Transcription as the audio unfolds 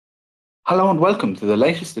Hello and welcome to the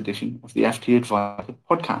latest edition of the FT Advisor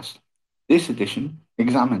podcast. This edition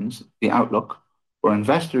examines the outlook for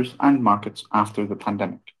investors and markets after the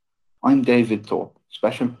pandemic. I'm David Thorpe,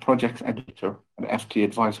 Special Projects Editor at FT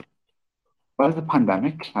Advisor. While the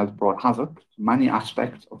pandemic has brought havoc to many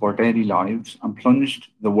aspects of our daily lives and plunged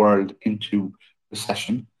the world into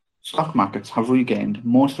recession, stock markets have regained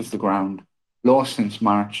most of the ground lost since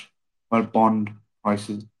March, while bond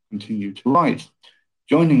prices continue to rise.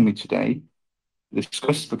 Joining me today to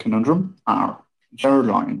discuss the conundrum are Gerard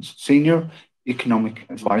Lyons, Senior Economic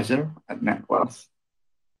Advisor at NetWealth,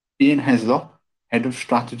 Ian Heslop, Head of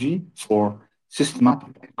Strategy for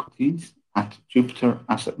Systematic Equities at Jupiter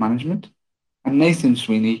Asset Management, and Nathan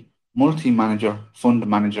Sweeney, Multi-Manager Fund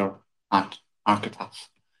Manager at Architas.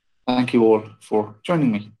 Thank you all for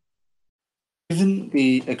joining me. Given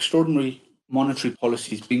the extraordinary monetary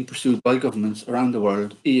policies being pursued by governments around the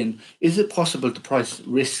world, Ian, is it possible to price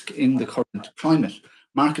risk in the current climate?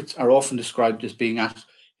 Markets are often described as being at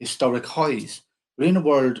historic highs, but in a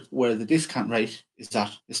world where the discount rate is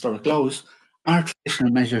at historic lows, are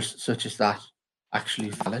traditional measures such as that actually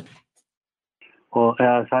valid? Well,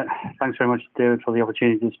 thanks very much, David, for the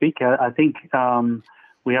opportunity to speak. I think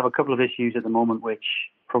we have a couple of issues at the moment which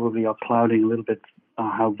probably are clouding a little bit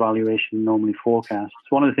how valuation normally forecasts.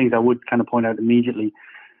 One of the things I would kind of point out immediately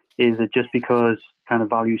is that just because kind of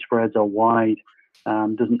value spreads are wide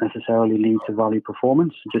doesn't necessarily lead to value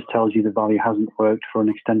performance. It just tells you the value hasn't worked for an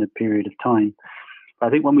extended period of time. But I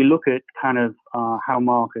think when we look at kind of how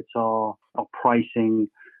markets are pricing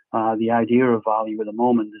the idea of value at the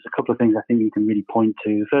moment, there's a couple of things I think you can really point to.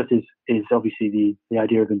 The first is obviously the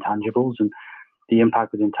idea of intangibles and the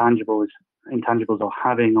impact that intangibles are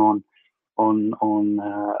having on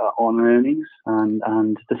earnings.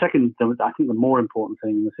 And the second, I think the more important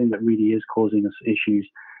thing, the thing that really is causing us issues,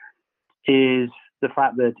 is the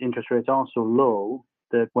fact that interest rates are so low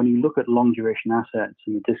that when you look at long duration assets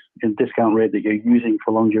and the discount rate that you're using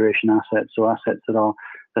for long duration assets, or assets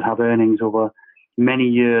that have earnings over many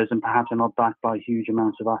years and perhaps are not backed by huge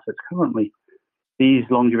amounts of assets currently, these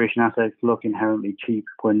long duration assets look inherently cheap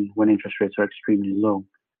when interest rates are extremely low.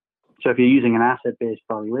 So if you're using an asset-based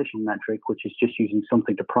valuation metric, which is just using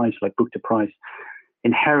something to price, like book to price,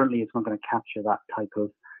 inherently it's not going to capture that type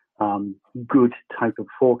of good type of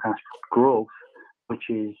forecast growth, which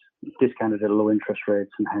is discounted at low interest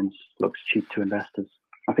rates and hence looks cheap to investors.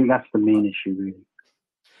 I think that's the main issue, really.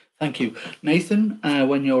 Thank you. Nathan,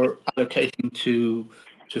 when you're allocating to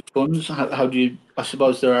funds, how do you, I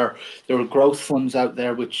suppose there are growth funds out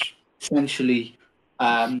there which essentially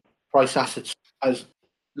price assets as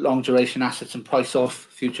long duration assets and price off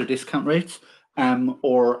future discount rates,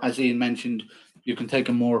 or as Ian mentioned, you can take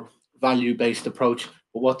a more value-based approach.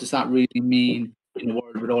 But what does that really mean in a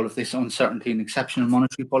world with all of this uncertainty and exceptional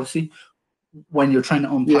monetary policy? When you're trying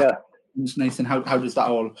to unpack things, Nathan, how does that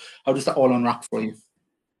all unwrap for you?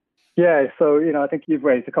 Yeah, so I think you've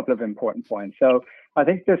raised a couple of important points. So I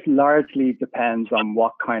think this largely depends on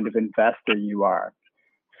what kind of investor you are.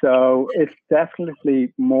 So it's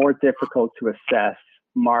definitely more difficult to assess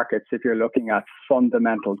markets if you're looking at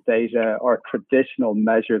fundamental data or traditional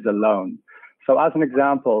measures alone. So as an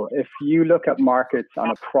example, if you look at markets on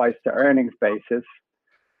a price to earnings basis,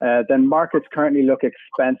 then markets currently look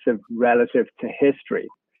expensive relative to history.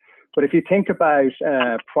 But if you think about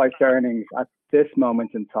price to earnings at this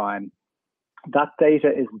moment in time, that data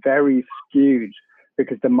is very skewed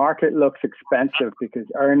because the market looks expensive because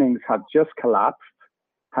earnings have just collapsed.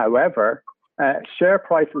 However, share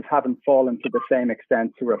prices haven't fallen to the same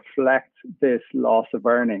extent to reflect this loss of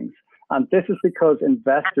earnings. And this is because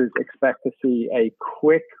investors expect to see a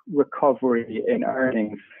quick recovery in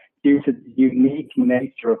earnings due to the unique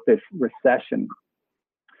nature of this recession.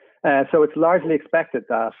 So it's largely expected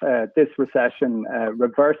that this recession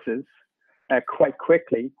reverses quite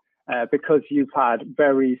quickly because you've had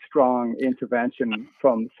very strong intervention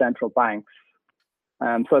from central banks.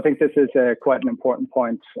 So I think this is quite an important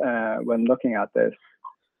point when looking at this.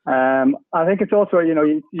 I think it's also,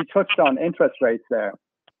 you touched on interest rates there.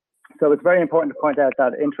 So it's very important to point out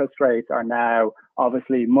that interest rates are now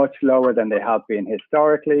obviously much lower than they have been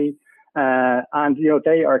historically. And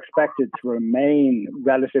they are expected to remain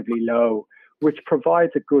relatively low, which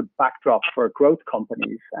provides a good backdrop for growth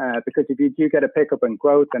companies. Because if you do get a pickup in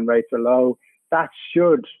growth and rates are low, that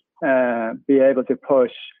should be able to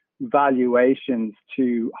push valuations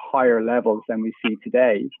to higher levels than we see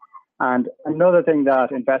today. And another thing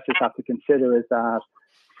that investors have to consider is that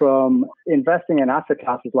from investing in asset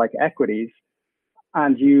classes like equities,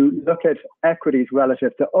 and you look at equities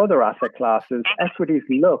relative to other asset classes, equities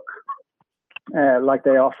look like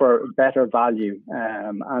they offer better value.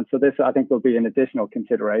 And so this, I think, will be an additional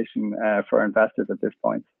consideration for investors at this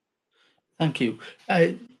point. Thank you.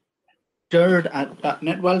 Jared, at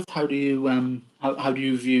NetWealth, how do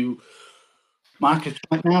you view markets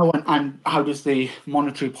right now, and how does the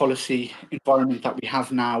monetary policy environment that we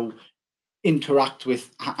have now interact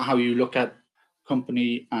with how you look at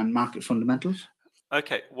company and market fundamentals?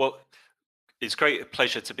 Okay, well, it's a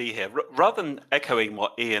pleasure to be here. Rather than echoing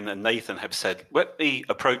what Ian and Nathan have said, let me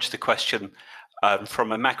approach the question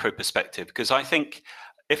from a macro perspective, because I think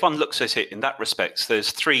if one looks at it in that respect,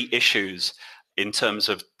 there's three issues in terms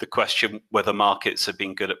of the question whether markets have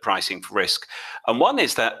been good at pricing for risk. And one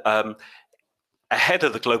is that ahead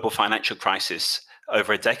of the global financial crisis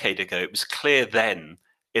over a decade ago, it was clear then,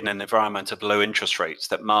 in an environment of low interest rates,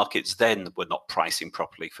 that markets then were not pricing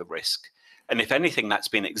properly for risk. And if anything, that's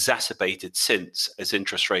been exacerbated since as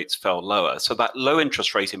interest rates fell lower. So that low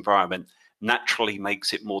interest rate environment naturally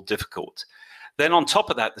makes it more difficult. Then on top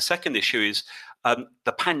of that, the second issue is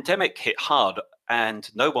the pandemic hit hard and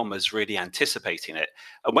no one was really anticipating it.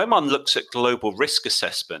 And when one looks at global risk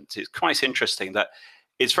assessment, it's quite interesting that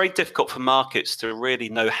it's very difficult for markets to really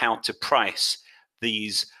know how to price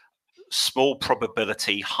these small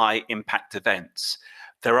probability, high impact events.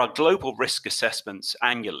 There are global risk assessments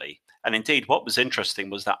annually. And indeed, what was interesting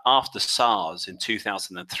was that after SARS in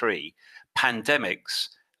 2003, pandemics,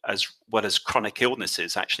 as well as chronic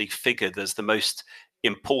illnesses, actually figured as the most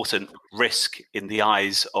important risk in the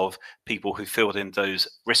eyes of people who filled in those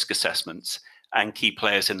risk assessments and key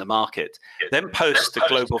players in the market. Then post the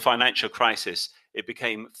global financial crisis, it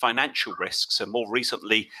became financial risks, and more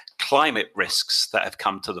recently, climate risks that have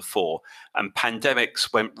come to the fore, and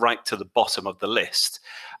pandemics went right to the bottom of the list.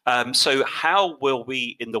 So how will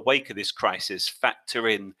we, in the wake of this crisis, factor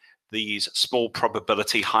in these small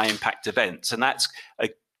probability, high impact events? And that's a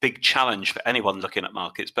big challenge for anyone looking at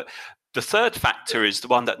markets. But the third factor is the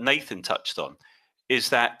one that Nathan touched on, is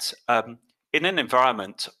that in an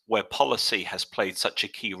environment where policy has played such a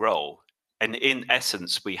key role, and in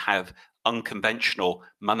essence, we have unconventional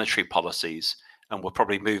monetary policies, and we're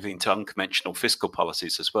probably moving to unconventional fiscal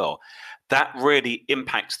policies as well, that really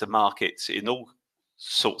impacts the markets in all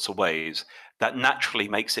sorts of ways. That naturally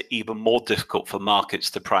makes it even more difficult for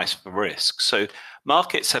markets to price for risk. So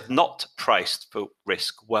markets have not priced for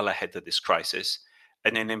risk well ahead of this crisis.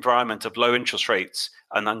 And in an environment of low interest rates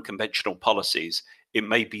and unconventional policies, it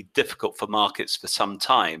may be difficult for markets for some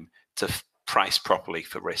time to price properly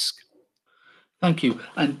for risk. Thank you.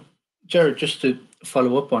 And Jared, just to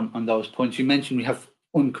follow up on those points, you mentioned we have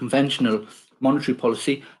unconventional monetary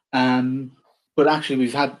policy, but actually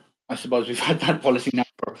we've had that policy now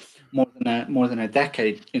for more than a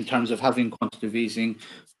decade in terms of having quantitative easing,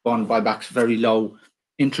 bond buybacks, very low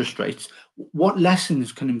interest rates. What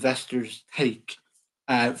lessons can investors take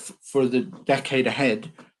for the decade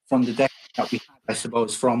ahead from the decade that we had, I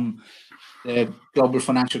suppose, from the global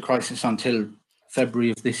financial crisis until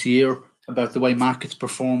February of this year, about the way markets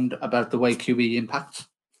performed, about the way QE impacts?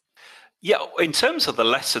 Yeah, in terms of the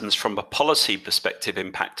lessons from a policy perspective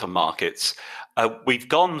impact on markets, we've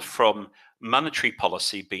gone from monetary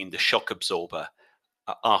policy being the shock absorber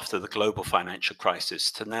after the global financial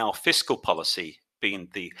crisis to now fiscal policy being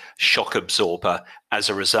the shock absorber as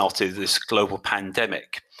a result of this global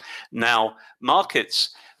pandemic. Now,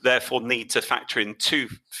 markets therefore need to factor in two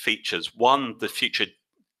features. One, the future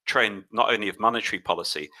trend, not only of monetary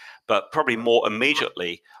policy, but probably more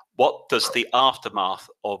immediately, what does the aftermath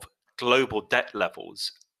of global debt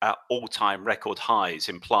levels at all-time record highs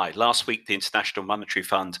imply? Last week, the International Monetary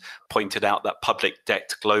Fund pointed out that public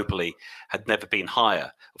debt globally had never been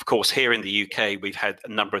higher. Of course, here in the UK, we've had a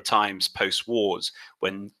number of times post-wars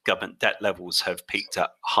when government debt levels have peaked at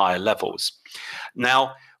higher levels.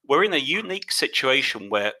 Now, we're in a unique situation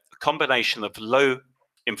where a combination of low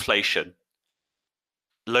inflation,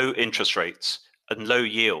 low interest rates, and low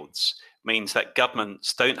yields means that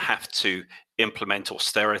governments don't have to implement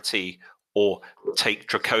austerity or take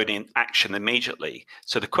draconian action immediately.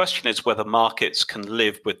 So the question is whether markets can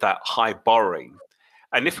live with that high borrowing.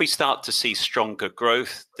 And if we start to see stronger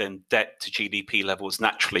growth, then debt to GDP levels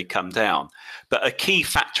naturally come down. But a key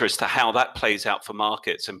factor as to how that plays out for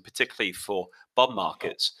markets, and particularly for bond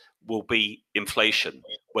markets, will be inflation,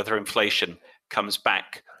 whether inflation comes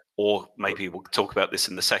back, or maybe we'll talk about this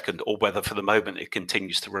in the second, or whether for the moment it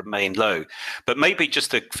continues to remain low. But maybe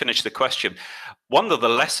just to finish the question, one of the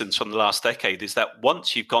lessons from the last decade is that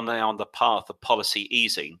once you've gone down the path of policy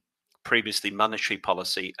easing, previously monetary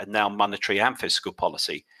policy and now monetary and fiscal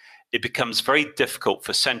policy, it becomes very difficult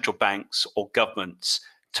for central banks or governments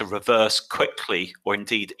to reverse quickly or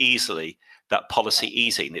indeed easily that policy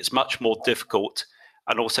easing. It's much more difficult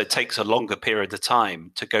and also takes a longer period of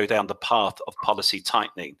time to go down the path of policy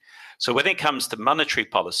tightening. So when it comes to monetary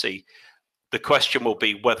policy, the question will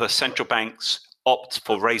be whether central banks opt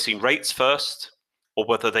for raising rates first or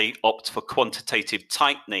whether they opt for quantitative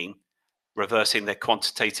tightening, reversing their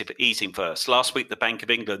quantitative easing first. Last week, the Bank of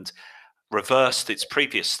England reversed its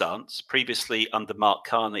previous stance. Previously, under Mark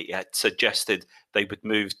Carney, it had suggested they would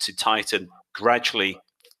move to tighten gradually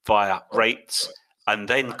via rates and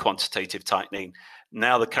then quantitative tightening.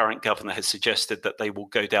 Now the current governor has suggested that they will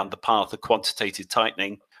go down the path of quantitative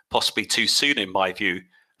tightening, possibly too soon in my view,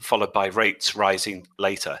 followed by rates rising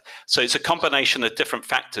later. So it's a combination of different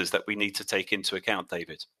factors that we need to take into account,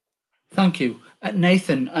 David. Thank you.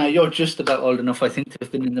 Nathan, you're just about old enough, I think, to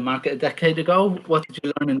have been in the market a decade ago. What did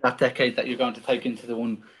you learn in that decade that you're going to take into the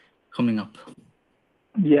one coming up?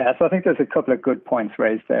 Yeah, so I think there's a couple of good points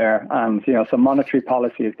raised there. And, so monetary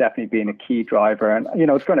policy has definitely been a key driver. And,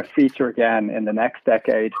 it's going to feature again in the next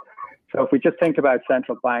decade. So if we just think about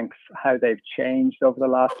central banks, how they've changed over the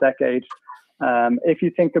last decade, if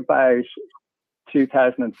you think about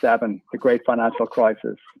 2007, the great financial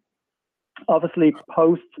crisis, obviously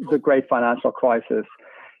post the great financial crisis,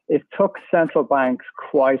 it took central banks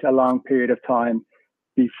quite a long period of time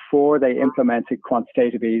before they implemented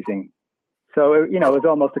quantitative easing. So, it was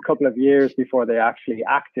almost a couple of years before they actually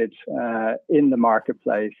acted in the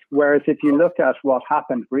marketplace. Whereas if you look at what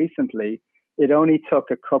happened recently, it only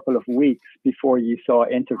took a couple of weeks before you saw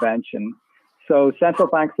intervention. So central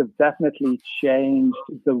banks have definitely changed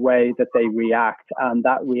the way that they react, and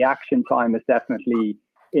that reaction time has definitely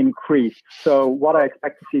increased. So what I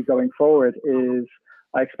expect to see going forward is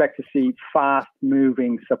I expect to see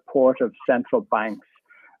fast-moving, supportive central banks.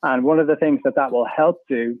 And one of the things that will help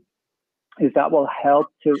do is that will help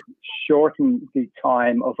to shorten the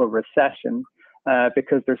time of a recession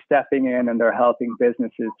because they're stepping in and they're helping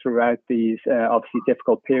businesses throughout these obviously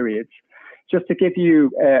difficult periods. Just to give you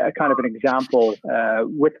a kind of an example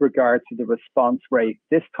with regard to the response rate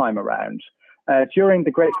this time around, during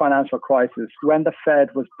the great financial crisis, when the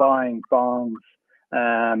Fed was buying bonds,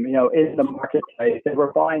 in the marketplace, they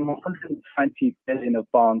were buying 120 billion of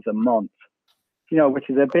bonds a month, which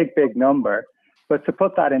is a big, big number. But to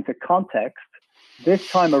put that into context,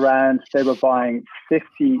 this time around, they were buying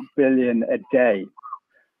 50 billion a day.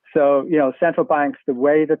 So, central banks, the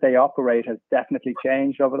way that they operate has definitely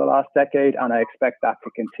changed over the last decade, and I expect that to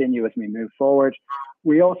continue as we move forward.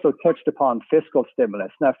 We also touched upon fiscal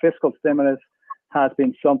stimulus. Now, fiscal stimulus has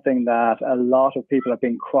been something that a lot of people have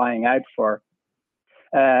been crying out for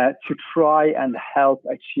to try and help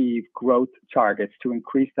achieve growth targets, to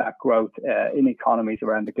increase that growth in economies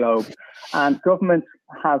around the globe. And governments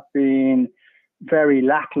have been very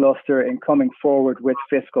lackluster in coming forward with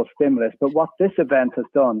fiscal stimulus. But what this event has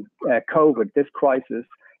done, COVID, this crisis,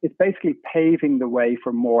 is basically paving the way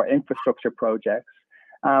for more infrastructure projects.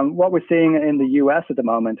 What we're seeing in the US at the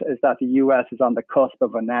moment is that the US is on the cusp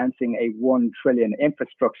of announcing a $1 trillion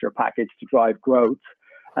infrastructure package to drive growth.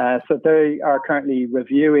 So they are currently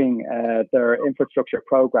reviewing their infrastructure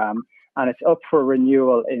program, and it's up for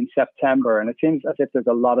renewal in September. And it seems as if there's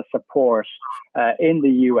a lot of support in the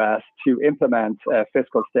US to implement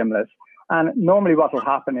fiscal stimulus. And normally what will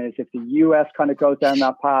happen is if the US kind of goes down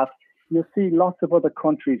that path, you'll see lots of other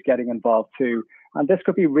countries getting involved too. And this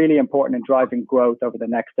could be really important in driving growth over the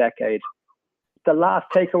next decade. The last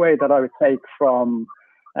takeaway that I would take from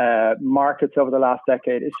markets over the last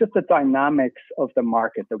decade is just the dynamics of the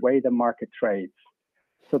market, the way the market trades.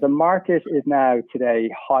 So the market is now today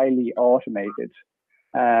highly automated,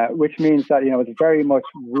 which means that it's very much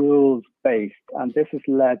rules based, and this has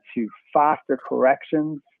led to faster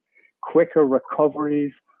corrections, quicker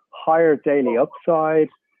recoveries, higher daily upside,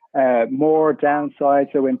 more downside.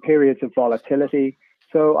 So in periods of volatility,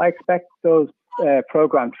 so I expect those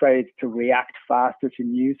program trades to react faster to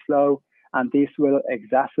news flow. And these will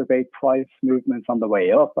exacerbate price movements on the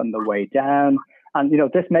way up and the way down. And,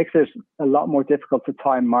 this makes it a lot more difficult to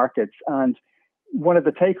time markets. And one of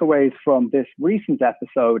the takeaways from this recent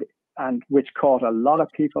episode, and which caught a lot of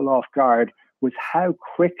people off guard, was how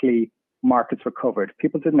quickly markets recovered.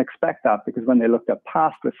 People didn't expect that because when they looked at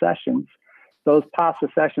past recessions,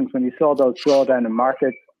 when you saw those drawdown in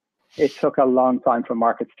markets, it took a long time for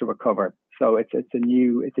markets to recover. So it's a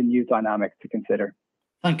new dynamic to consider.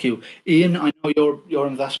 Thank you. Ian, I know your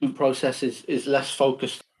investment process is less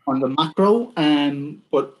focused on the macro,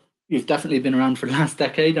 but you've definitely been around for the last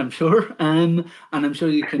decade, I'm sure. And I'm sure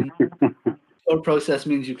you can, your process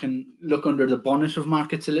means you can look under the bonnet of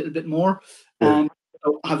markets a little bit more.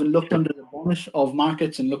 So having looked under the bonnet of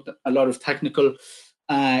markets and looked at a lot of technical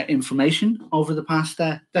information over the past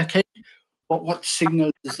decade, what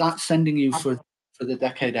signal is that sending you for the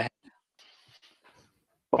decade ahead?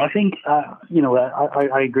 Well, I think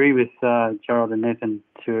I agree with Gerard and Nathan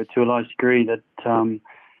to a large degree that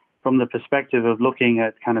from the perspective of looking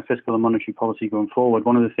at kind of fiscal and monetary policy going forward,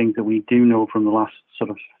 one of the things that we do know from the last sort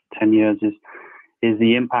of 10 years is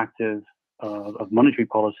the impact of monetary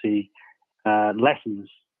policy lessens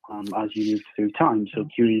as you move through time. So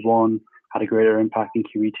QE1 had a greater impact in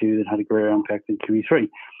QE2 than had a greater impact in QE3.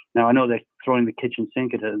 Now, I know they're throwing the kitchen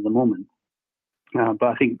sink at it at the moment, but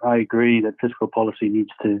I think I agree that fiscal policy needs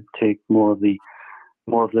to take more of the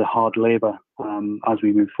hard labor as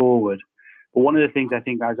we move forward. But one of the things I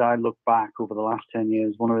think, as I look back over the last 10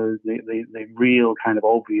 years, one of the real kind of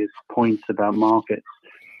obvious points about markets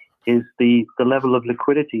is the level of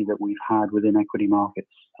liquidity that we've had within equity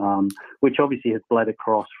markets, which obviously has bled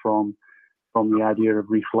across from the idea of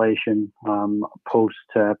reflation post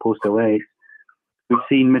 08. We've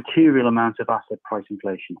seen material amounts of asset price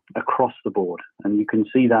inflation across the board, and you can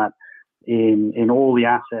see that in all the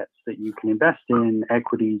assets that you can invest in,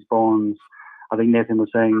 equities, bonds. I think Nathan was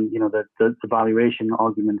saying, that the valuation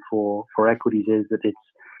argument for equities is that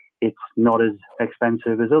it's not as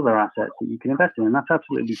expensive as other assets that you can invest in, and that's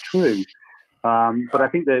absolutely true. But I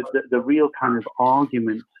think the real kind of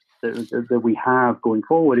argument that we have going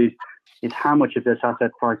forward is how much of this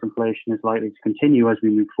asset price inflation is likely to continue as we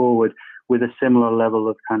move forward with a similar level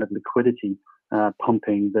of kind of liquidity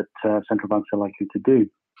pumping that central banks are likely to do.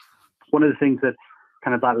 One of the things that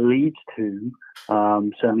kind of that leads to,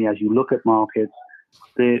 certainly as you look at markets,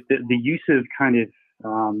 the use of kind of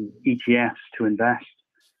ETFs to invest.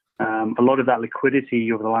 A lot of that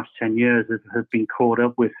liquidity over the last 10 years has been caught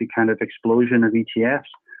up with the kind of explosion of ETFs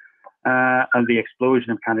and the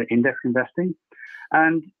explosion of kind of index investing.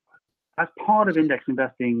 And as part of index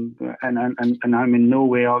investing, and I'm in no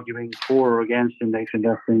way arguing for or against index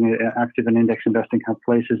investing, active and index investing have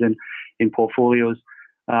places in portfolios.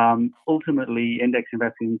 Ultimately, index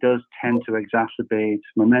investing does tend to exacerbate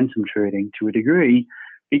momentum trading to a degree,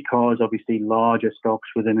 because obviously larger stocks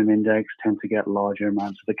within an index tend to get larger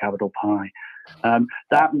amounts of the capital pie.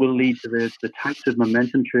 That will lead to the types of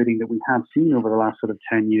momentum trading that we have seen over the last sort of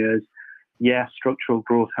 10 years. Yes, structural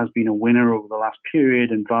growth has been a winner over the last period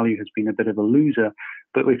and value has been a bit of a loser.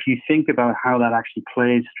 But if you think about how that actually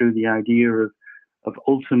plays through the idea of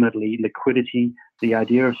ultimately liquidity, the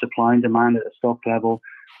idea of supply and demand at a stock level,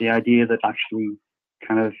 the idea that actually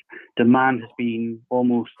kind of demand has been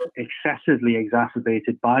almost excessively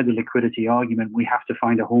exacerbated by the liquidity argument, we have to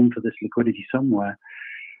find a home for this liquidity somewhere,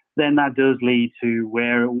 then that does lead to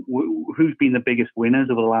who's been the biggest winners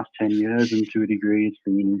over the last 10 years, and to a degree it's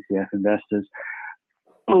been ETF investors.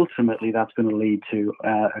 Ultimately, that's going to lead to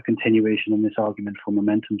a continuation in this argument for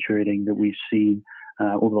momentum trading that we've seen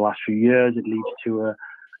over the last few years. It leads to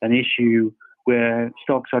an issue where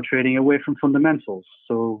stocks are trading away from fundamentals.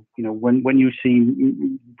 So, when you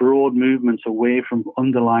see broad movements away from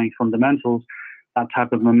underlying fundamentals, that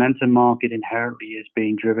type of momentum market inherently is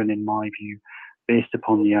being driven, in my view, based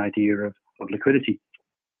upon the idea of liquidity.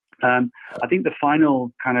 I think the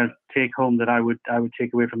final kind of take home that I would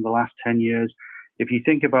take away from the last 10 years, if you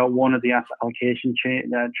think about one of the asset allocation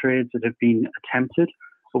trades that have been attempted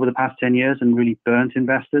over the past 10 years and really burnt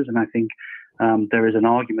investors, and I think there is an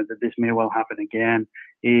argument that this may well happen again,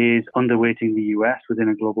 is underweighting the US within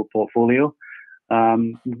a global portfolio.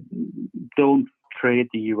 Don't trade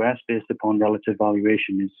the US based upon relative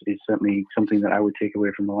valuation is certainly something that I would take away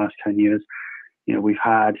from the last 10 years. We've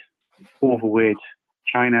had overweight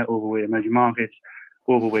China, overweight emerging markets,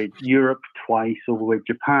 overweight Europe twice, overweight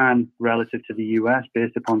Japan relative to the US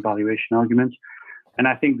based upon valuation arguments. And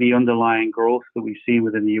I think the underlying growth that we've seen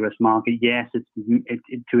within the US market, yes, it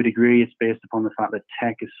to a degree, it's based upon the fact that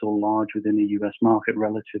tech is so large within the US market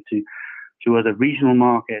relative to other regional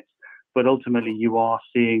markets. But ultimately, you are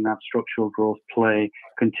seeing that structural growth play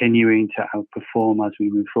continuing to outperform as we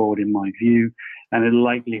move forward, in my view. And the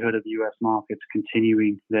likelihood of US markets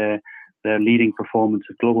continuing their leading performance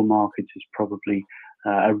of global markets is probably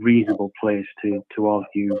a reasonable place to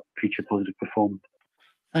argue future positive performance.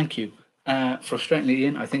 Thank you. Frustratingly,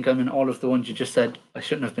 Ian, I think I'm in all of the ones you just said I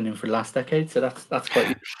shouldn't have been in for the last decade, so that's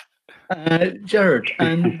quite Gerard,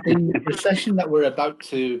 and the recession that we're about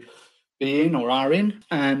to be in or are in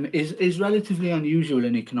is relatively unusual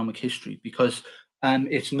in economic history, because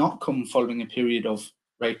it's not come following a period of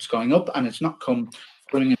rates going up, and it's not come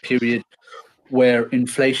following a period where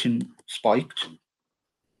inflation spiked.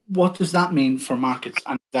 What does that mean for markets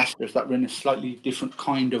and investors that we're in a slightly different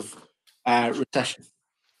kind of recession?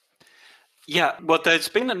 Yeah, well, there's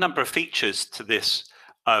been a number of features to this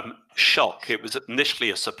shock. It was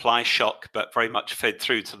initially a supply shock, but very much fed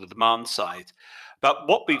through to the demand side. But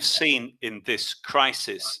what we've seen in this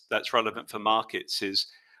crisis that's relevant for markets is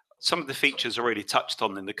some of the features already touched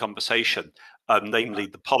on in the conversation, namely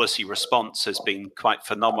the policy response has been quite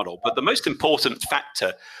phenomenal. But the most important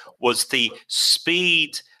factor was the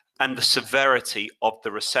speed and the severity of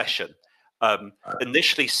the recession.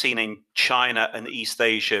 Initially seen in China and East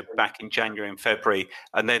Asia back in January and February,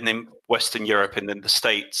 and then in Western Europe and in the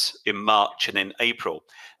States in March and in April.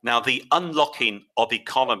 Now, the unlocking of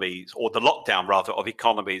economies, or the lockdown rather of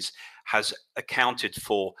economies, has accounted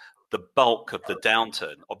for the bulk of the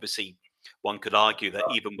downturn. Obviously, one could argue that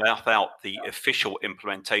even without the official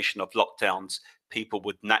implementation of lockdowns, people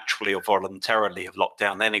would naturally or voluntarily have locked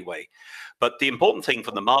down anyway. But the important thing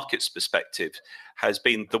from the market's perspective has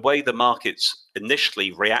been the way the markets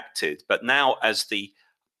initially reacted. But now, as the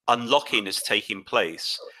unlocking is taking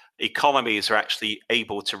place, economies are actually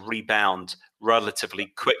able to rebound relatively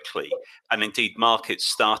quickly. And indeed, markets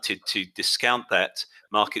started to discount that.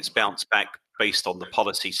 Markets bounced back based on the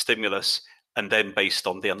policy stimulus and then based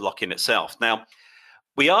on the unlocking itself. Now,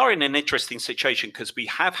 we are in an interesting situation because we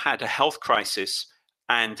have had a health crisis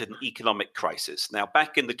and an economic crisis. Now,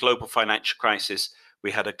 back in the global financial crisis,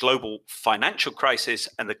 we had a global financial crisis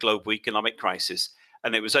and a global economic crisis.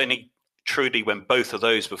 And it was only truly when both of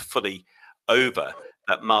those were fully over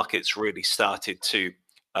that markets really started to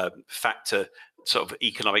factor sort of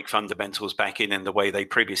economic fundamentals back in the way they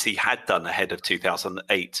previously had done ahead of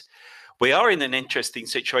 2008. We are in an interesting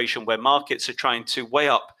situation where markets are trying to weigh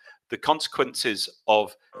up the consequences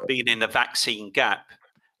of being in a vaccine gap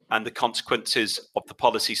and the consequences of the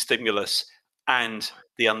policy stimulus and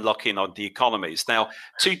the unlocking of the economies. Now,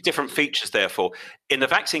 two different features, therefore. In the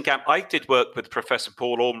vaccine gap, I did work with Professor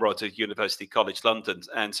Paul Ormerod at University College London,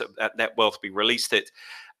 and so at NetWealth, we released it.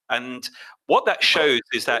 And what that shows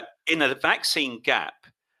is that in a vaccine gap,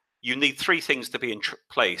 you need three things to be in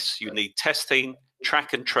place. You need testing,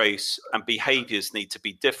 track and trace, and behaviors need to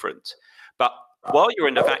be different. But while you're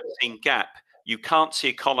in a vaccine gap, you can't see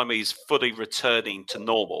economies fully returning to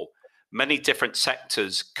normal. Many different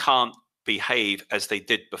sectors can't behave as they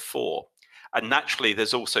did before. And naturally,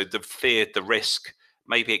 there's also the fear, the risk,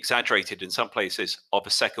 maybe exaggerated in some places, of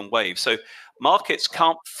a second wave. So markets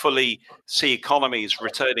can't fully see economies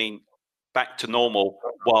returning back to normal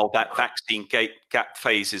while that vaccine gap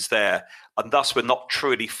phase is there. And thus, we're not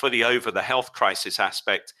truly fully over the health crisis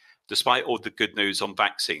aspect, despite all the good news on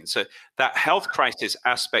vaccines. So that health crisis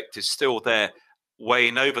aspect is still there,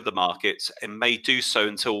 weighing over the markets, and may do so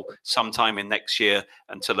until sometime in next year,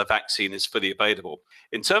 until a vaccine is fully available.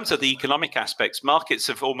 In terms of the economic aspects, markets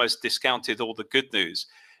have almost discounted all the good news.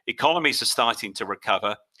 Economies are starting to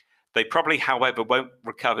recover. They probably, however, won't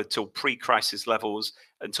recover till pre-crisis levels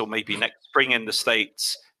until maybe next spring in the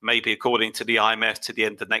States, maybe according to the IMF to the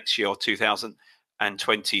end of next year or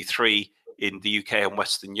 2023 in the UK and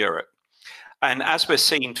Western Europe. And as we're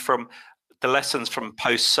seeing from the lessons from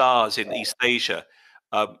post-SARS in East Asia,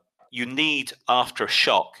 you need, after a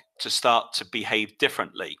shock, to start to behave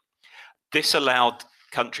differently. This allowed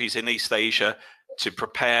countries in East Asia to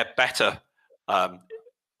prepare better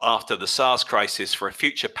after the SARS crisis for a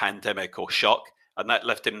future pandemic or shock, and that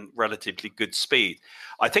left in relatively good speed.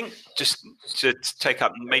 I think, just to take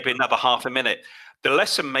up maybe another half a minute, the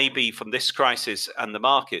lesson maybe from this crisis and the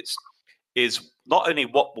markets is not only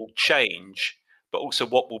what will change, but also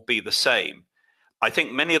what will be the same. I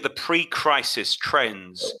think many of the pre-crisis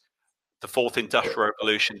trends, the fourth industrial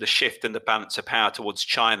revolution, the shift in the balance of power towards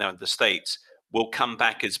China and the States, will come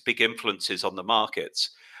back as big influences on the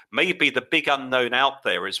markets. Maybe the big unknown out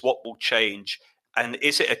there is what will change. And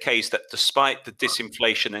is it a case that despite the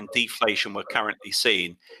disinflation and deflation we're currently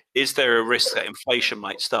seeing, is there a risk that inflation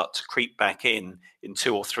might start to creep back in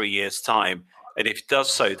 2 or 3 years' time? And if it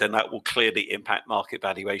does so, then that will clearly impact market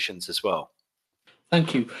valuations as well.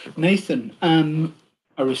 Thank you. Nathan,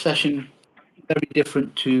 a recession very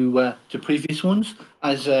different to previous ones.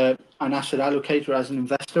 As an asset allocator, as an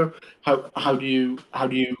investor, how do you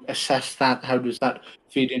assess that? How does that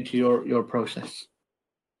feed into your process?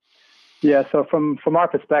 Yeah, so from our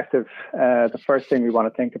perspective, the first thing we want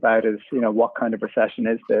to think about is, what kind of recession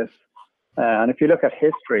is this? And if you look at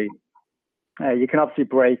history, you can obviously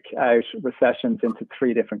break out recessions into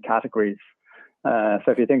 3 different categories. So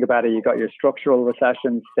if you think about it, you've got your structural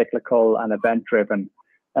recession, cyclical, and event-driven.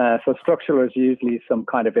 So structural is usually some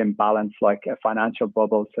kind of imbalance, like a financial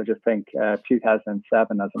bubble. So just think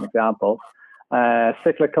 2007 as an example.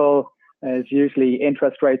 Cyclical is usually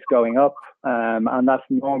interest rates going up, and that's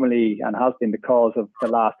normally and has been the cause of the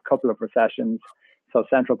last couple of recessions. So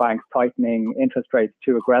central banks tightening interest rates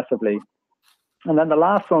too aggressively. And then the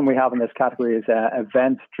last one we have in this category is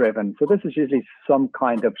event-driven. So this is usually some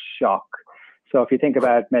kind of shock. So if you think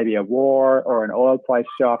about maybe a war or an oil price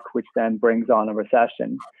shock, which then brings on a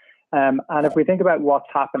recession. And if we think about what's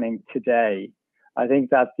happening today, I think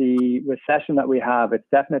that the recession that we have, it's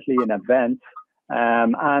definitely an event.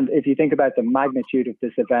 And if you think about the magnitude of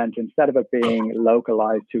this event, instead of it being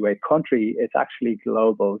localized to a country, it's actually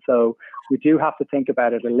global. So we do have to think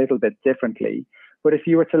about it a little bit differently. But if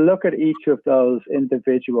you were to look at each of those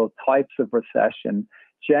individual types of recession,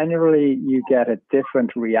 generally you get a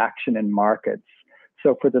different reaction in markets.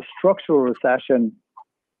 So for the structural recession,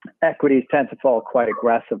 equities tend to fall quite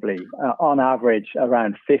aggressively, on average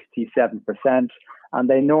around 57%, and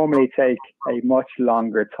they normally take a much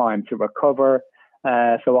longer time to recover.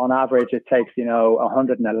 So on average, it takes,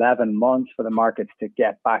 111 months for the markets to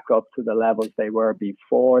get back up to the levels they were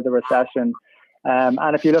before the recession.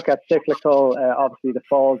 And if you look at cyclical, obviously the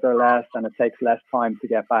falls are less and it takes less time to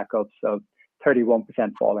get back up. So 31%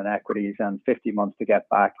 fall in equities and 50 months to get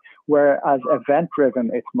back. Whereas event-driven,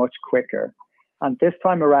 it's much quicker. And this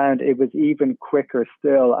time around, it was even quicker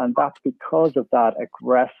still. And that's because of that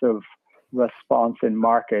aggressive response in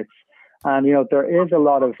markets. And, there is a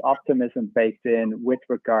lot of optimism baked in with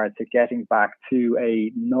regard to getting back to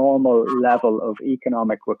a normal level of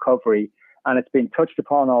economic recovery. And it's been touched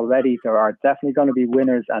upon already. There are definitely going to be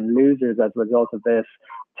winners and losers as a result of this.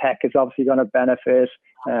 Tech is obviously going to benefit.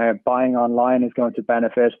 Buying online is going to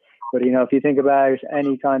benefit. But, if you think about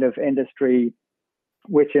any kind of industry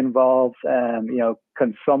which involves,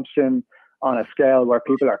 consumption on a scale where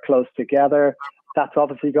people are close together, that's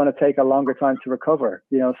obviously going to take a longer time to recover.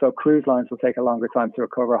 So cruise lines will take a longer time to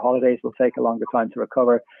recover. Holidays will take a longer time to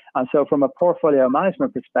recover. And so from a portfolio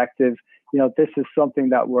management perspective, this is something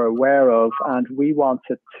that we're aware of, and we want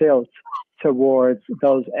to tilt towards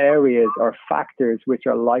those areas or factors which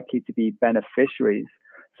are likely to be beneficiaries.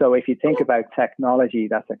 So if you think about technology,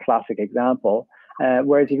 that's a classic example.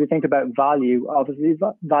 Whereas if you think about value, obviously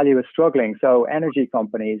value is struggling. So energy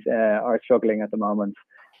companies are struggling at the moment.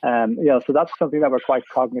 So that's something that we're quite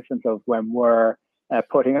cognizant of when we're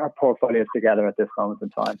putting our portfolios together at this moment in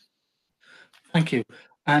time. Thank you.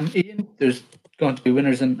 Ian, there's going to be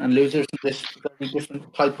winners and losers in this very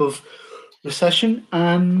different type of recession.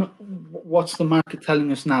 What's the market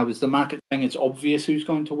telling us now? Is the market saying it's obvious who's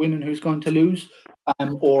going to win and who's going to lose?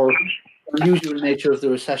 Or the unusual nature of the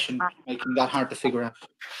recession making that hard to figure out?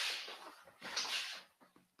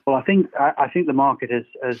 Well, I think the market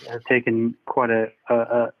has taken quite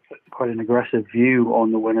an aggressive view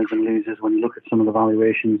on the winners and losers when you look at some of the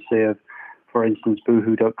valuations, say of, for instance,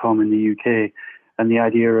 Boohoo.com in the UK, and the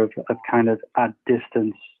idea of kind of at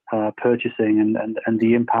distance purchasing and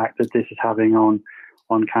the impact that this is having on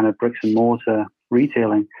kind of bricks and mortar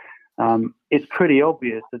retailing. It's pretty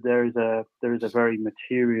obvious that there is a very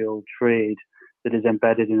material trade that is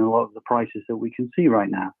embedded in a lot of the prices that we can see right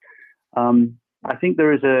now. I think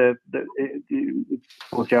there is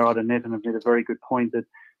both Gerard and Nathan have made a very good point that,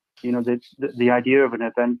 the idea of an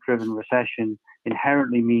event-driven recession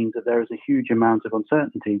inherently means that there is a huge amount of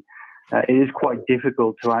uncertainty. It is quite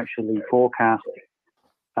difficult to actually forecast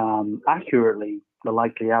accurately the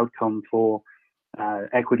likely outcome for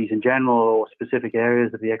equities in general or specific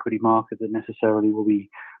areas of the equity market that necessarily will be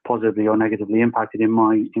positively or negatively impacted in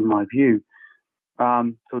my view.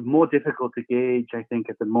 So more difficult to gauge, I think,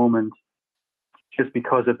 at the moment, just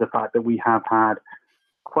because of the fact that we have had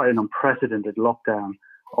quite an unprecedented lockdown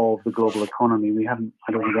of the global economy. I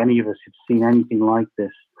don't think any of us have seen anything like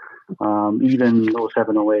this. Even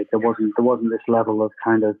 07, 08, there wasn't this level of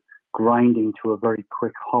kind of grinding to a very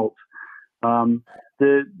quick halt.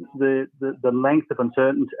 The length of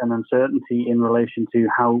uncertainty in relation to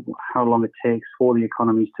how long it takes for the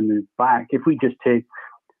economies to move back. If we just take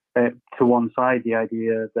to one side the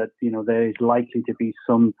idea that there is likely to be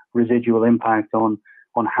some residual impact on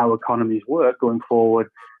how economies work going forward,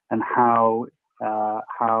 and how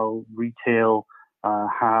retail,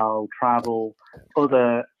 how travel,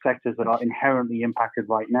 other sectors that are inherently impacted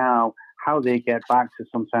right now, how they get back to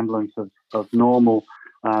some semblance of normal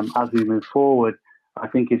as we move forward, I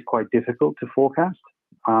think is quite difficult to forecast.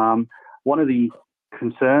 One of the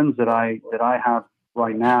concerns that I have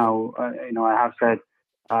right now, I have said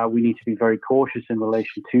we need to be very cautious in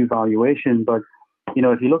relation to valuation. But,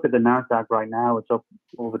 if you look at the NASDAQ right now, it's up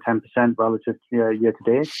over 10% relative to year to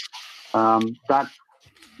date. That's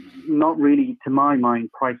not really, to my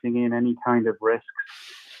mind, pricing in any kind of risks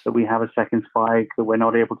that we have a second spike, that we're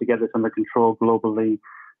not able to get this under control globally,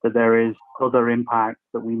 that there is other impacts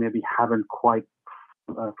that we maybe haven't quite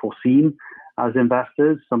foreseen as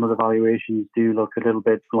investors. Some of the valuations do look a little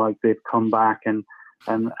bit like they've come back and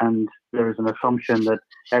and there is an assumption that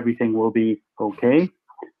everything will be okay.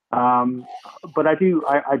 But I do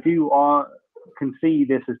can see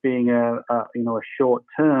this as being a short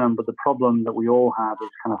term. But the problem that we all have is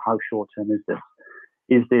kind of how short term is this?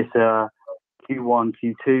 Is this Q1,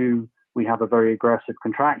 Q2? We have a very aggressive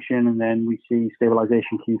contraction, and then we see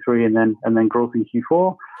stabilization Q3, and then growth in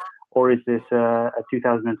Q4, or is this a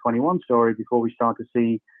 2021 story before we start to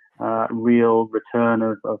see real return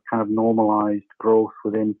of kind of normalized growth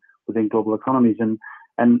within global economies?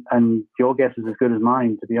 And your guess is as good as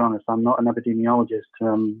mine, to be honest. I'm not an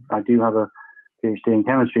epidemiologist. I do have a PhD in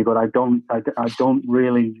chemistry, but I don't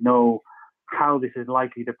really know how this is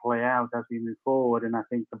likely to play out as we move forward. And I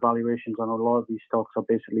think the valuations on a lot of these stocks are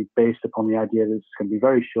basically based upon the idea that it's going to be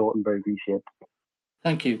very short and very V-shaped.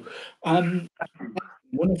 Thank you. One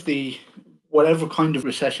of the, whatever kind of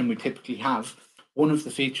recession we typically have, one of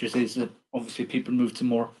the features is that obviously people move to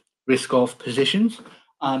more risk-off positions.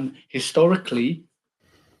 Historically,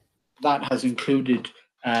 that has included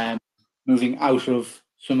moving out of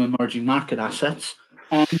some emerging market assets.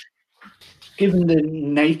 Given the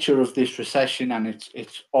nature of this recession and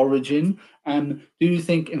its origin, do you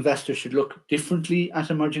think investors should look differently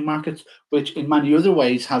at emerging markets, which in many other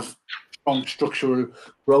ways have strong structural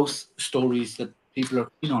growth stories that people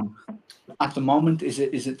are keen on? At the moment, is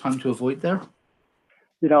it time to avoid there?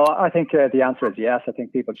 I think the answer is yes. I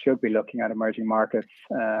think people should be looking at emerging markets,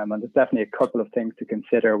 and there's definitely a couple of things to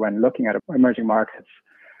consider when looking at emerging markets.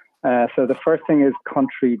 So the first thing is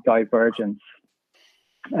country divergence.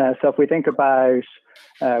 So if we think about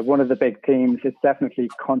one of the big themes, it's definitely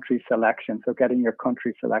country selection. So getting your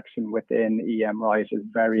country selection within EM right is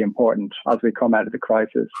very important as we come out of the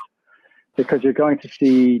crisis, because you're going to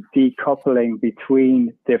see decoupling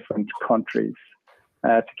between different countries.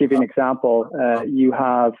 To give you an example, you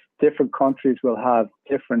have different countries will have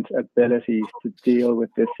different abilities to deal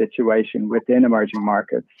with this situation within emerging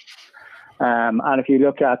markets. And if you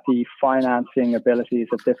look at the financing abilities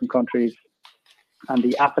of different countries and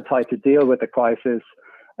the appetite to deal with the crisis,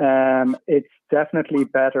 it's definitely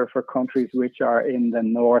better for countries which are in the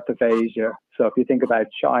north of Asia. So if you think about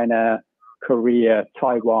China, Korea,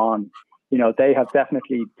 Taiwan, they have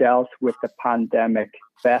definitely dealt with the pandemic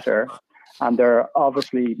better. And they're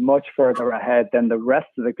obviously much further ahead than the rest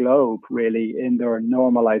of the globe, really, in their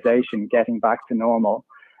normalization, getting back to normal.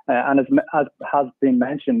 And as has been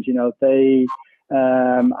mentioned, they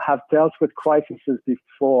have dealt with crises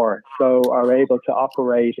before, so are able to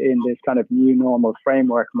operate in this kind of new normal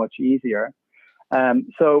framework much easier.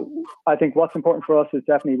 So I think what's important for us is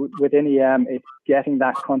definitely within EM, it's getting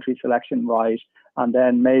that country selection right, and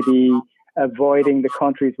then maybe avoiding the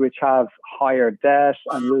countries which have higher debt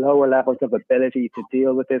and lower levels of ability to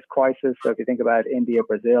deal with this crisis. So if you think about India,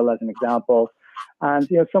 Brazil as an example, and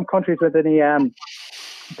some countries within EM,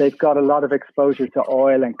 they've got a lot of exposure to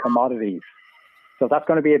oil and commodities. So that's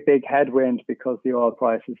going to be a big headwind because the oil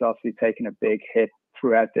price has obviously taken a big hit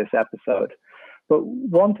throughout this episode. But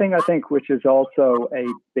one thing I think which is also a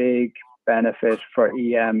big benefit for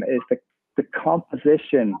EM is the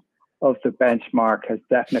composition of the benchmark has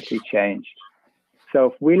definitely changed. So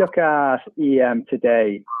if we look at EM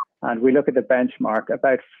today and we look at the benchmark,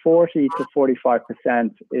 about 40 to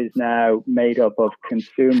 45% is now made up of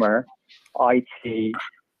consumer, IT,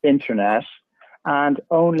 internet, and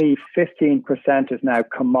only 15% is now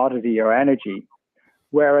commodity or energy.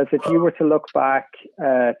 Whereas if you were to look back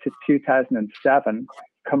to 2007,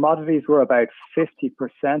 commodities were about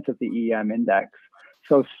 50% of the EM index.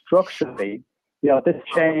 So structurally, this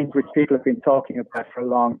change which people have been talking about for a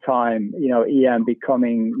long time, EM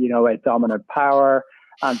becoming, a dominant power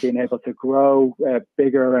and being able to grow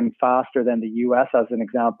bigger and faster than the US, as an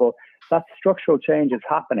example, that structural change is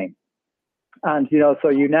happening. And, so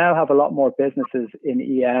you now have a lot more businesses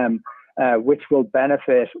in EM, which will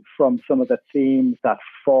benefit from some of the themes that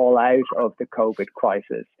fall out of the COVID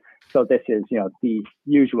crisis. So this is, the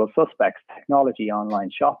usual suspects, technology, online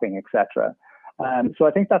shopping, etc. So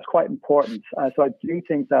I think that's quite important. So I do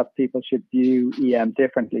think that people should view EM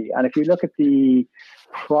differently. And if you look at the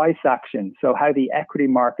price action, so how the equity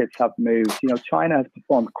markets have moved, China has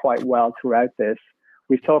performed quite well throughout this.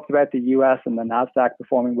 We've talked about the US and the NASDAQ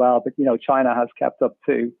performing well, but, China has kept up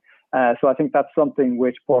too. So I think that's something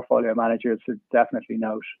which portfolio managers should definitely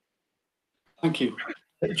note. Thank you.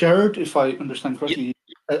 Gerard, if I understand correctly,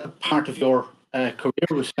 part of your career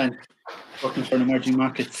was spent working for an emerging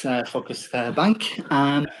markets focused bank.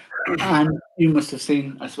 And you must have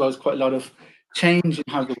seen, I suppose, quite a lot of change in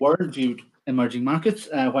how the world viewed emerging markets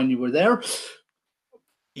when you were there.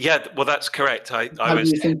 Yeah, well, that's correct. How do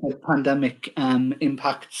you think the pandemic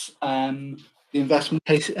impacts the investment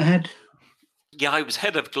case ahead? Yeah, I was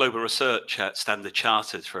head of global research at Standard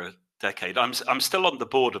Chartered for a decade. I'm still on the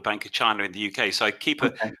board of Bank of China in the UK, so I keep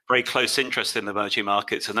a very close interest in emerging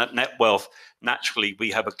markets. And at Net Wealth, naturally, we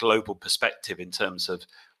have a global perspective in terms of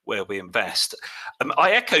where we invest.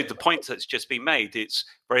 I echoed the point that's just been made. It's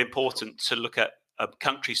very important to look at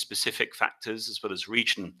country-specific factors as well as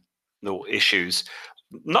regional issues,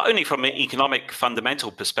 not only from an economic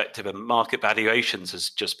fundamental perspective and market valuations has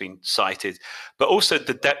just been cited, but also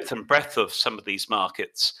the depth and breadth of some of these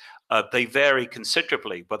markets. They vary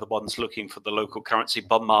considerably, whether one's looking for the local currency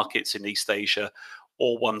bond markets in East Asia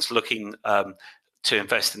or one's looking to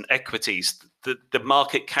invest in equities. The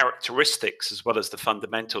market characteristics as well as the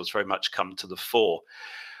fundamentals very much come to the fore.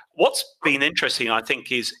 What's been interesting, I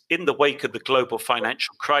think, is in the wake of the global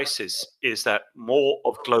financial crisis is that more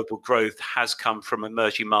of global growth has come from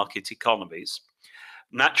emerging market economies.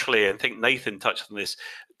 Naturally, I think Nathan touched on this,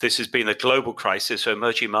 this has been a global crisis, so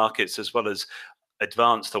emerging markets as well as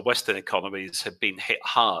advanced or Western economies have been hit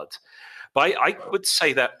hard. But I would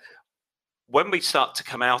say that when we start to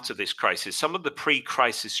come out of this crisis, some of the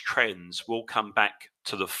pre-crisis trends will come back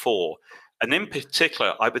to the fore. And in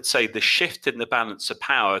particular, I would say the shift in the balance of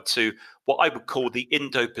power to what I would call the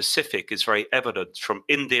Indo-Pacific is very evident, from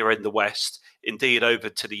India in the West, indeed over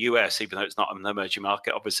to the US, even though it's not an emerging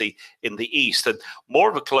market, obviously in the East. And more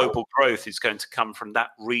of a global growth is going to come from that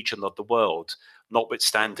region of the world,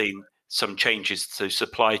 notwithstanding some changes to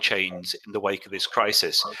supply chains in the wake of this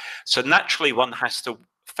crisis. So naturally, one has to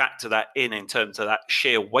factor that in terms of that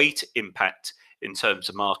sheer weight impact in terms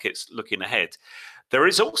of markets looking ahead. There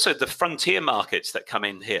is also the frontier markets that come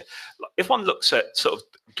in here. If one looks at sort of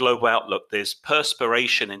global outlook, there's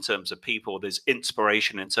perspiration in terms of people, there's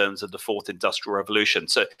inspiration in terms of the fourth industrial revolution.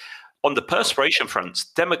 So on the perspiration fronts,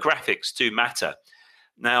 demographics do matter.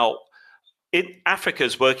 Now, in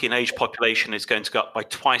Africa's working age population is going to go up by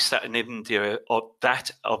twice that in India, or that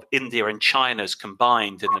of India and China's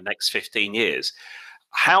combined in the next 15 years.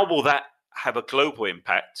 How will that have a global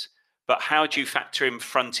impact? But how do you factor in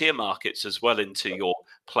frontier markets as well into your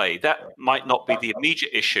play? That might not be the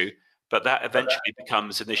immediate issue, but that eventually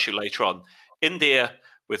becomes an issue later on. India,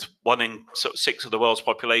 with 1 in 6 of the world's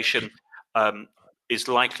population, is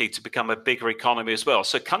likely to become a bigger economy as well.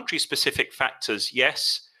 So country-specific factors,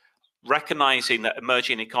 yes, recognizing that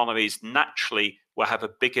emerging economies naturally will have a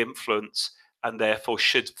big influence and therefore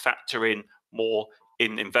should factor in more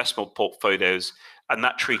in investment portfolios. And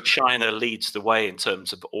naturally, China leads the way in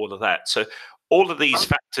terms of all of that. So all of these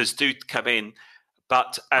factors do come in,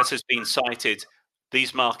 but as has been cited,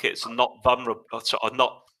 these markets are not vulnerable, are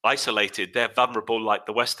not isolated. They're vulnerable like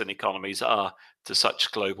the Western economies are to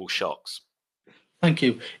such global shocks. Thank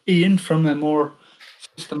you. Ian, from a more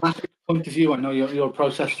systematic point of view, I know your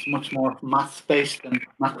process is much more maths-based than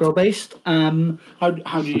macro-based. How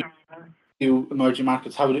do you view emerging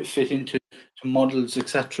markets? How would it fit into models,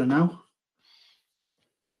 etc. now?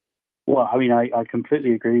 Well, I mean, I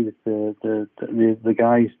completely agree with the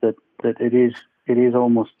guys that it is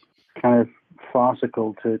almost kind of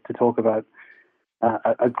farcical to talk about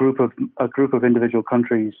a group of individual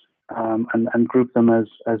countries and group them as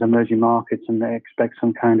emerging markets, and they expect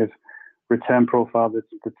some kind of return profile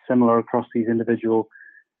that's similar across these individual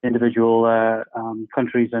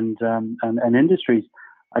countries and industries.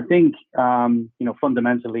 I think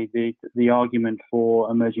fundamentally the argument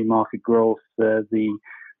for emerging market growth,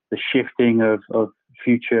 the shifting of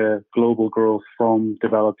future global growth from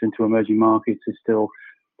developed into emerging markets is still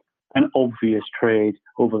an obvious trade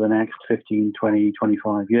over the next 15, 20,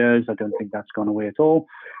 25 years. I don't think that's gone away at all.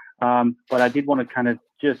 But I did want to kind of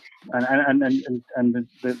just, and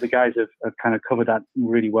the guys have kind of covered that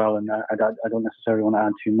really well, and I don't necessarily want to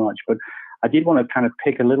add too much, but I did want to kind of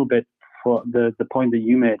pick a little bit for the point that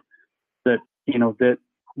you made, that,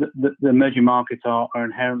 the emerging markets are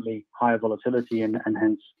inherently higher volatility and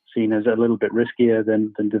hence seen as a little bit riskier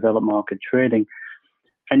than developed market trading.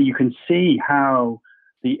 And you can see how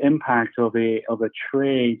the impact of a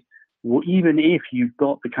trade, even if you've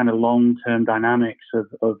got the kind of long-term dynamics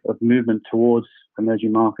of movement towards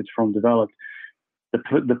emerging markets from developed,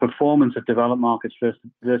 the performance of developed markets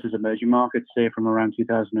versus emerging markets, say from around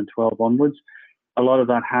 2012 onwards, a lot of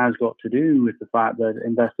that has got to do with the fact that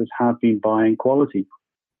investors have been buying quality.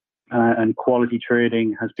 And quality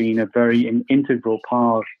trading has been a very integral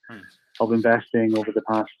part of investing over the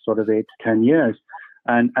past sort of 8 to 10 years.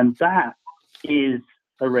 And that is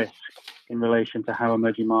a risk in relation to how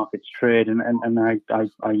emerging markets trade. And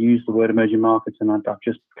I use the word emerging markets, and I've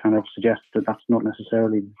just kind of suggested that that's not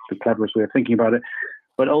necessarily the cleverest way of thinking about it.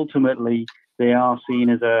 But ultimately, they are seen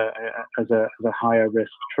as a higher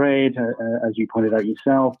risk trade, as you pointed out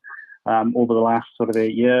yourself. over the last sort of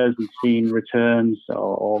 8 years, we've seen returns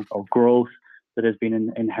or growth that has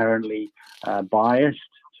been inherently biased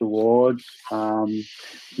towards the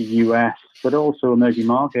US, but also emerging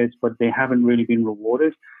markets, but they haven't really been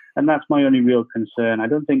rewarded. And that's my only real concern. I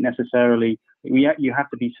don't think necessarily you have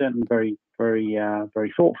to be certainly very, very,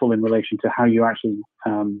 very thoughtful in relation to how you actually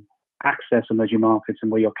access emerging markets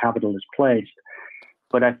and where your capital is placed.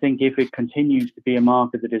 But I think if it continues to be a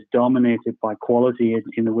market that is dominated by quality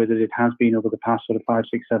in the way that it has been over the past sort of 5,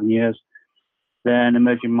 6, 7 years, then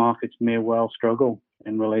emerging markets may well struggle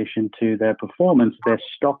in relation to their performance, their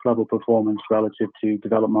stock level performance relative to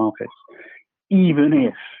developed markets, even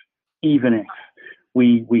if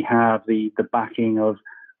we have the backing of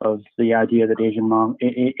the idea that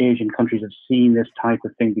Asian countries have seen this type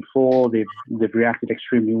of thing before. They've reacted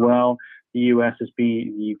extremely well. The US has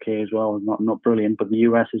been, the UK as well, not brilliant, but the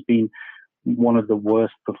US has been one of the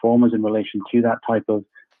worst performers in relation to that type of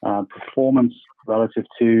performance relative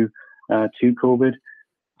to COVID.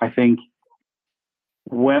 I think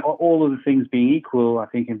when all of the things being equal, I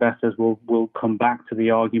think investors will come back to the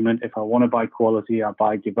argument: if I want to buy quality, I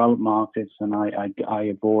buy developed markets, and I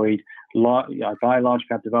buy large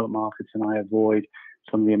cap developed markets, and I avoid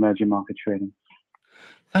some of the emerging market trading.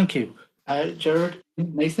 Thank you, Gerard,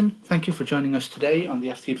 Nathan. Thank you for joining us today on the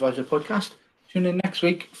FT Advisor podcast. Tune in next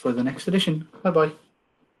week for the next edition. Bye bye.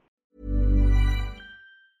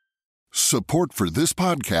 Support for this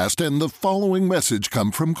podcast and the following message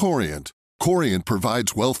come from Corient. Corient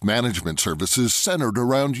provides wealth management services centered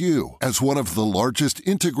around you. As one of the largest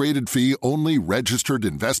integrated fee-only registered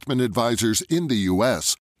investment advisors in the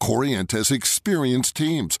U.S., Corient has experienced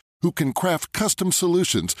teams who can craft custom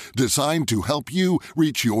solutions designed to help you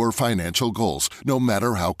reach your financial goals, no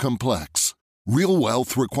matter how complex. Real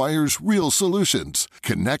wealth requires real solutions.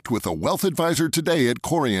 Connect with a wealth advisor today at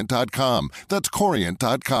Corient.com. That's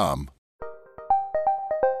Corient.com.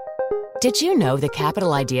 Did you know the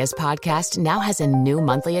Capital Ideas podcast now has a new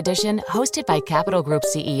monthly edition hosted by Capital Group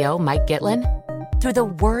CEO Mike Gitlin? Through the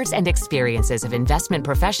words and experiences of investment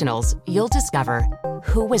professionals, you'll discover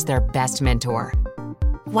who was their best mentor,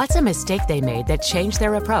 what's a mistake they made that changed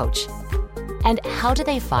their approach, and how do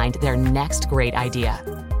they find their next great idea.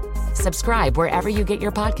 Subscribe wherever you get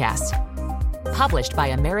your podcasts. Published by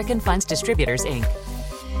American Funds Distributors, Inc.